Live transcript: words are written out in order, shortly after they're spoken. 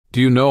Do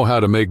you know how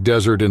to make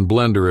desert in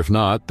Blender? If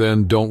not,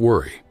 then don't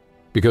worry,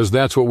 because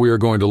that's what we are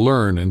going to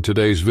learn in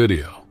today's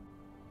video.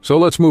 So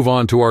let's move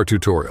on to our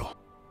tutorial.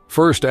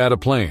 First, add a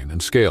plane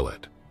and scale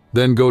it.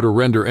 Then go to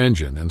Render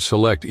Engine and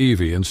select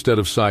Eevee instead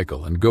of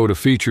Cycle, and go to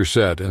Feature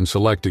Set and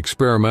select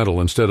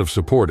Experimental instead of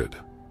Supported.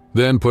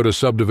 Then put a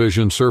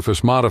subdivision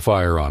surface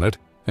modifier on it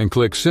and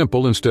click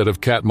Simple instead of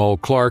Catmull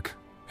Clark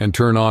and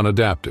turn on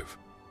Adaptive.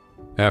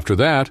 After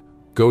that,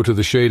 go to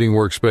the Shading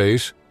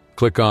workspace,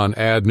 click on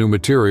Add New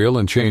Material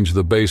and change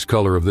the base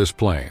color of this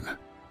plane.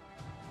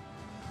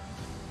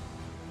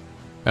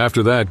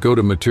 After that, go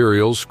to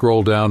Materials,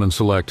 scroll down and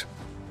select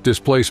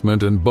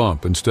Displacement and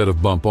Bump instead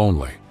of Bump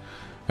Only.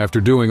 After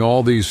doing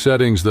all these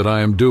settings that I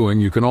am doing,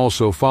 you can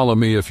also follow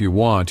me if you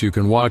want. You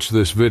can watch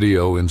this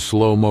video in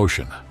slow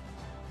motion.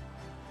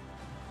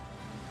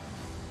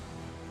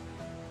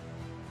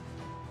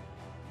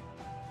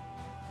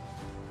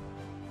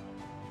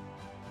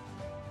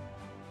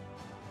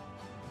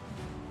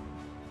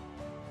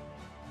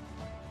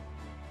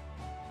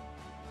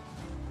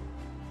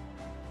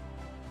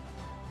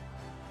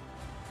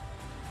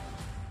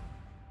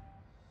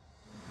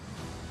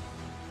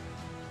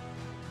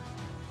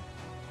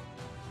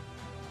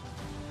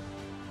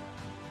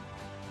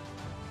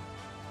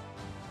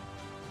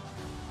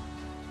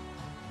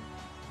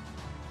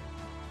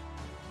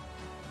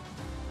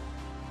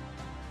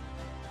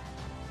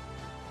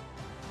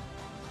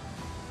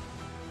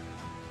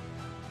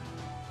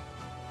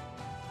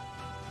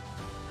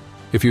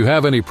 If you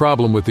have any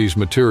problem with these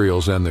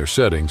materials and their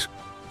settings,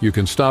 you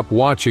can stop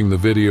watching the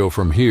video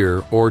from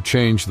here or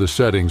change the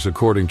settings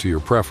according to your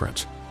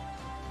preference.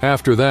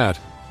 After that,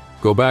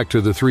 go back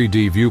to the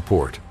 3D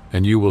viewport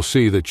and you will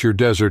see that your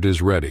desert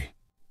is ready.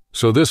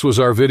 So this was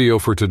our video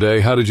for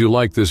today. How did you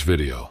like this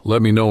video?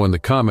 Let me know in the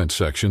comments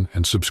section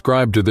and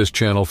subscribe to this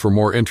channel for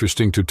more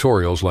interesting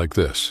tutorials like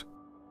this.